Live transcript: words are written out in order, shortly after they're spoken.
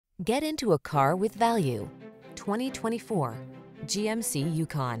Get into a car with value. 2024 GMC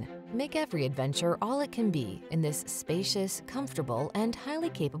Yukon. Make every adventure all it can be in this spacious, comfortable, and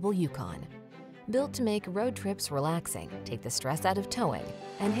highly capable Yukon. Built to make road trips relaxing, take the stress out of towing,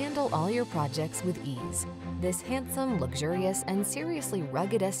 and handle all your projects with ease. This handsome, luxurious, and seriously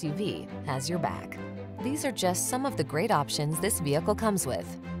rugged SUV has your back. These are just some of the great options this vehicle comes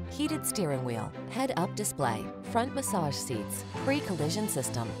with: heated steering wheel, head-up display, front massage seats, pre-collision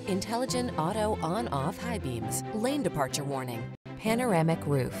system, intelligent auto on-off high beams, lane departure warning, panoramic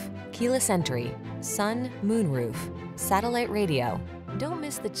roof, keyless entry, sun, moon roof, satellite radio. Don't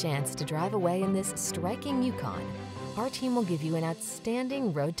miss the chance to drive away in this striking Yukon. Our team will give you an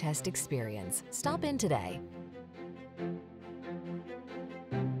outstanding road test experience. Stop in today.